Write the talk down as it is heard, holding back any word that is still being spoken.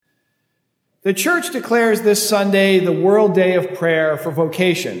The Church declares this Sunday the World Day of Prayer for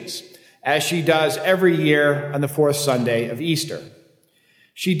Vocations, as she does every year on the fourth Sunday of Easter.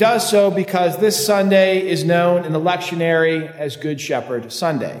 She does so because this Sunday is known in the lectionary as Good Shepherd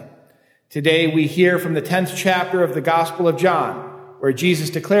Sunday. Today we hear from the 10th chapter of the Gospel of John, where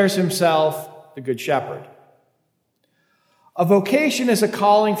Jesus declares himself the Good Shepherd. A vocation is a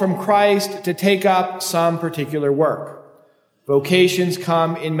calling from Christ to take up some particular work. Vocations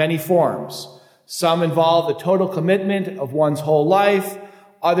come in many forms. Some involve the total commitment of one's whole life.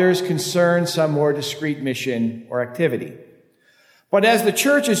 Others concern some more discrete mission or activity. But as the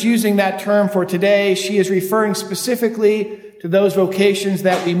Church is using that term for today, she is referring specifically to those vocations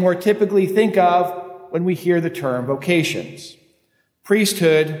that we more typically think of when we hear the term vocations: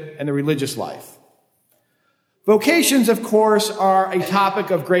 priesthood and the religious life. Vocations, of course, are a topic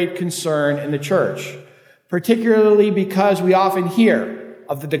of great concern in the Church, particularly because we often hear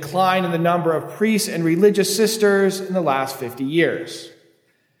of the decline in the number of priests and religious sisters in the last 50 years.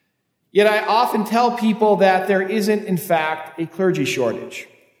 Yet I often tell people that there isn't, in fact, a clergy shortage.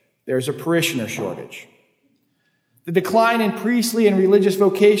 There's a parishioner shortage. The decline in priestly and religious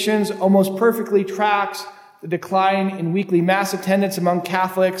vocations almost perfectly tracks the decline in weekly Mass attendance among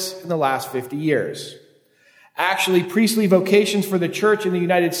Catholics in the last 50 years. Actually, priestly vocations for the Church in the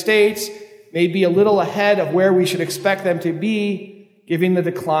United States may be a little ahead of where we should expect them to be, given the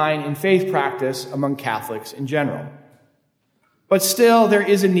decline in faith practice among Catholics in general. But still, there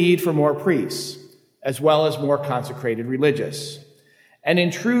is a need for more priests, as well as more consecrated religious. And in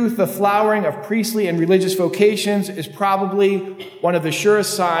truth, the flowering of priestly and religious vocations is probably one of the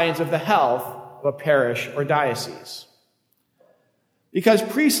surest signs of the health of a parish or diocese. Because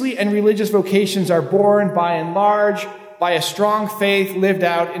priestly and religious vocations are born, by and large, by a strong faith lived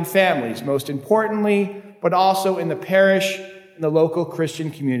out in families, most importantly, but also in the parish and the local Christian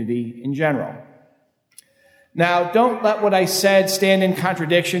community in general. Now, don't let what I said stand in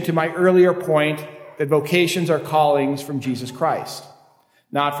contradiction to my earlier point that vocations are callings from Jesus Christ,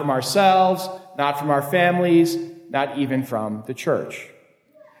 not from ourselves, not from our families, not even from the Church.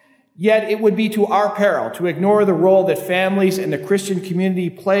 Yet it would be to our peril to ignore the role that families and the Christian community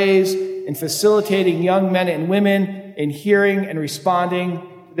plays in facilitating young men and women in hearing and responding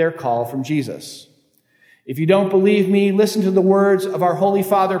to their call from Jesus. If you don't believe me, listen to the words of our Holy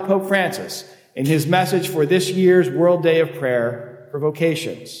Father, Pope Francis, in his message for this year's World Day of Prayer for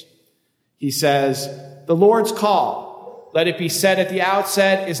Vocations. He says, "The Lord's call, let it be said at the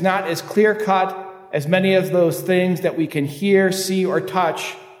outset, is not as clear-cut as many of those things that we can hear, see, or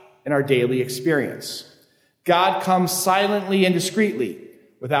touch in our daily experience. God comes silently and discreetly,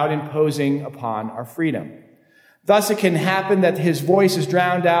 without imposing upon our freedom. Thus it can happen that his voice is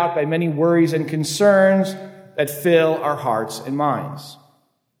drowned out by many worries and concerns that fill our hearts and minds."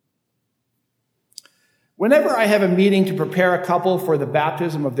 Whenever I have a meeting to prepare a couple for the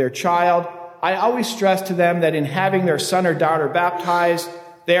baptism of their child, I always stress to them that in having their son or daughter baptized,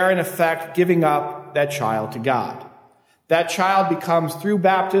 they are in effect giving up that child to God. That child becomes, through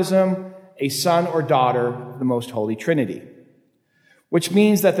baptism, a son or daughter of the Most Holy Trinity, which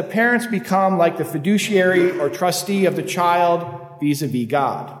means that the parents become like the fiduciary or trustee of the child vis-a-vis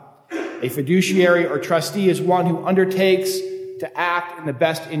God. A fiduciary or trustee is one who undertakes to act in the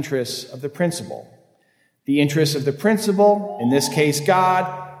best interests of the principal. The interests of the principal, in this case God,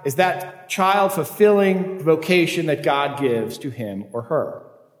 is that child fulfilling the vocation that God gives to him or her.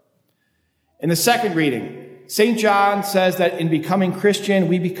 In the second reading, St. John says that in becoming Christian,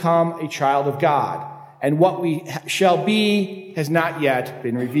 we become a child of God, and what we shall be has not yet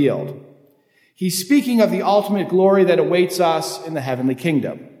been revealed. He's speaking of the ultimate glory that awaits us in the heavenly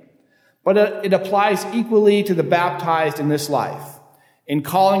kingdom. But it applies equally to the baptized in this life. In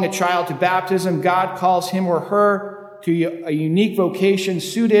calling a child to baptism, God calls him or her to a unique vocation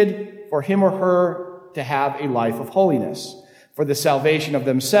suited for him or her to have a life of holiness, for the salvation of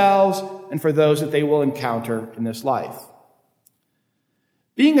themselves and for those that they will encounter in this life.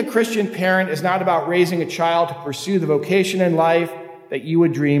 Being a Christian parent is not about raising a child to pursue the vocation in life that you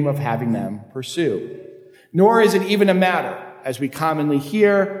would dream of having them pursue. Nor is it even a matter, as we commonly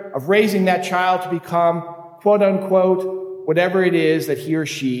hear, of raising that child to become, quote unquote, whatever it is that he or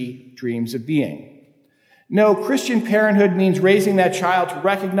she dreams of being. No, Christian parenthood means raising that child to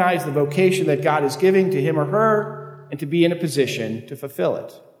recognize the vocation that God is giving to him or her and to be in a position to fulfill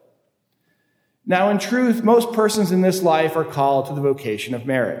it. Now, in truth, most persons in this life are called to the vocation of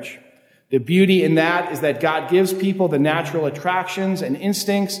marriage. The beauty in that is that God gives people the natural attractions and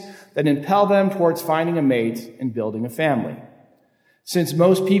instincts that impel them towards finding a mate and building a family. Since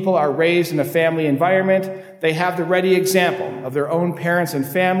most people are raised in a family environment, they have the ready example of their own parents and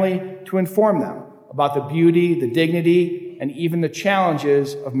family to inform them about the beauty, the dignity, and even the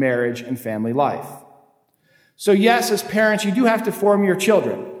challenges of marriage and family life. So yes, as parents, you do have to form your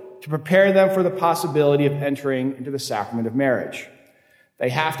children to prepare them for the possibility of entering into the sacrament of marriage. They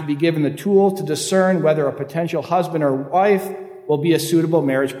have to be given the tools to discern whether a potential husband or wife will be a suitable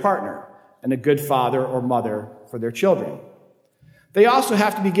marriage partner and a good father or mother for their children. They also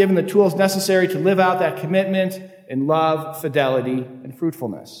have to be given the tools necessary to live out that commitment in love, fidelity, and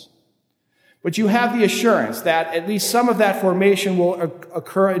fruitfulness. But you have the assurance that at least some of that formation will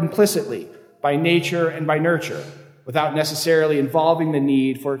occur implicitly by nature and by nurture, without necessarily involving the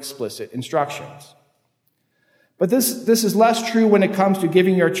need for explicit instructions. But this is less true when it comes to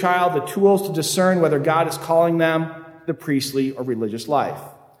giving your child the tools to discern whether God is calling them to the priestly or religious life.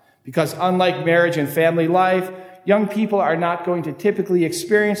 Because unlike marriage and family life, young people are not going to typically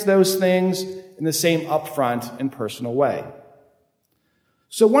experience those things in the same upfront and personal way.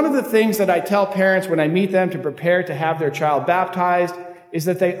 So one of the things that I tell parents when I meet them to prepare to have their child baptized is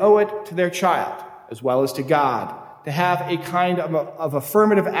that they owe it to their child, as well as to God, to have a kind of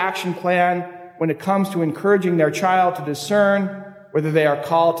affirmative action plan when it comes to encouraging their child to discern whether they are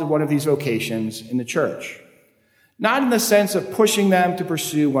called to one of these vocations in the church. Not in the sense of pushing them to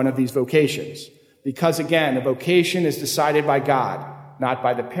pursue one of these vocations, because again, a vocation is decided by God, not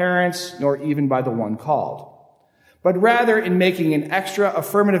by the parents, nor even by the one called. But rather in making an extra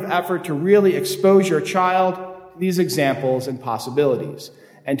affirmative effort to really expose your child to these examples and possibilities,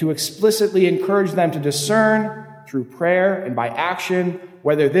 and to explicitly encourage them to discern through prayer and by action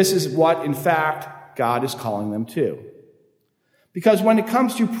whether this is what, in fact, God is calling them to. Because when it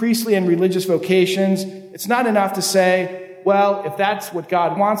comes to priestly and religious vocations, it's not enough to say, well, if that's what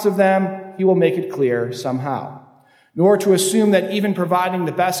God wants of them, he will make it clear somehow. Nor to assume that even providing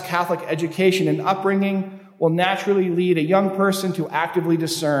the best Catholic education and upbringing will naturally lead a young person to actively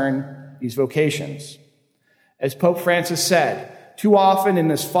discern these vocations. As Pope Francis said, too often in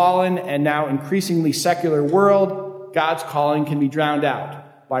this fallen and now increasingly secular world, God's calling can be drowned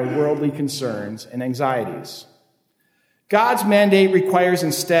out by worldly concerns and anxieties. God's mandate requires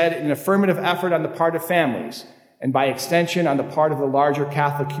instead an affirmative effort on the part of families, and by extension on the part of the larger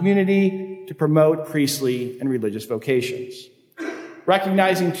Catholic community, to promote priestly and religious vocations.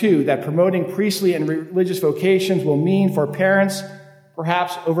 Recognizing, too, that promoting priestly and religious vocations will mean for parents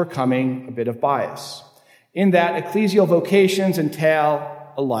perhaps overcoming a bit of bias, in that ecclesial vocations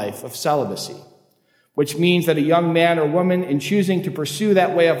entail a life of celibacy, which means that a young man or woman in choosing to pursue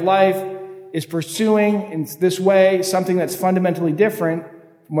that way of life is pursuing in this way something that's fundamentally different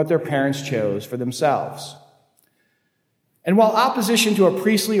from what their parents chose for themselves. And while opposition to a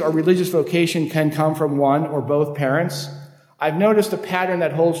priestly or religious vocation can come from one or both parents, I've noticed a pattern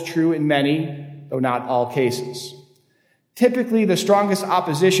that holds true in many, though not all cases. Typically, the strongest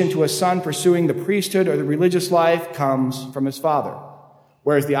opposition to a son pursuing the priesthood or the religious life comes from his father,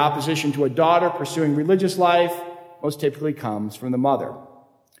 whereas the opposition to a daughter pursuing religious life most typically comes from the mother.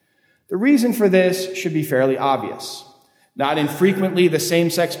 The reason for this should be fairly obvious. Not infrequently, the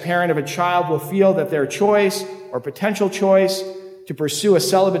same-sex parent of a child will feel that their choice or potential choice to pursue a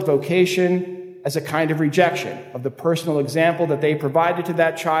celibate vocation as a kind of rejection of the personal example that they provided to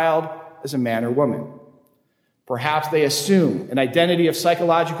that child as a man or woman. Perhaps they assume an identity of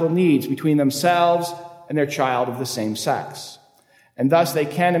psychological needs between themselves and their child of the same sex. And thus they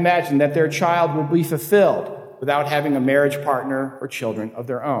can't imagine that their child will be fulfilled without having a marriage partner or children of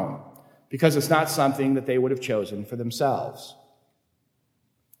their own, because it's not something that they would have chosen for themselves.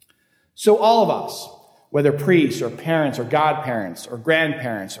 So all of us, whether priests or parents or godparents or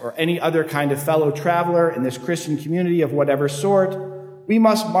grandparents or any other kind of fellow traveler in this Christian community of whatever sort, we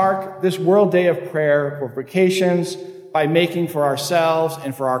must mark this World Day of Prayer for vocations by making for ourselves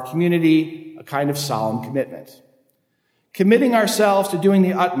and for our community a kind of solemn commitment. Committing ourselves to doing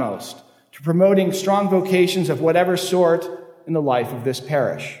the utmost, to promoting strong vocations of whatever sort in the life of this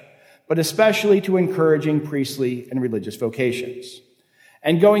parish, but especially to encouraging priestly and religious vocations,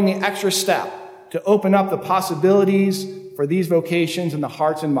 and going the extra step to open up the possibilities for these vocations in the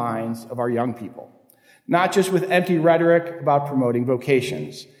hearts and minds of our young people, not just with empty rhetoric about promoting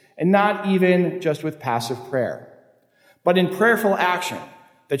vocations, and not even just with passive prayer, but in prayerful action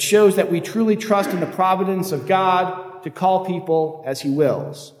that shows that we truly trust in the providence of God to call people as he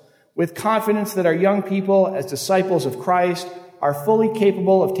wills, with confidence that our young people, as disciples of Christ, are fully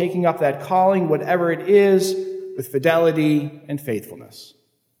capable of taking up that calling, whatever it is, with fidelity and faithfulness.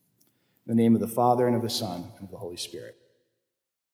 In the name of the Father, and of the Son, and of the Holy Spirit.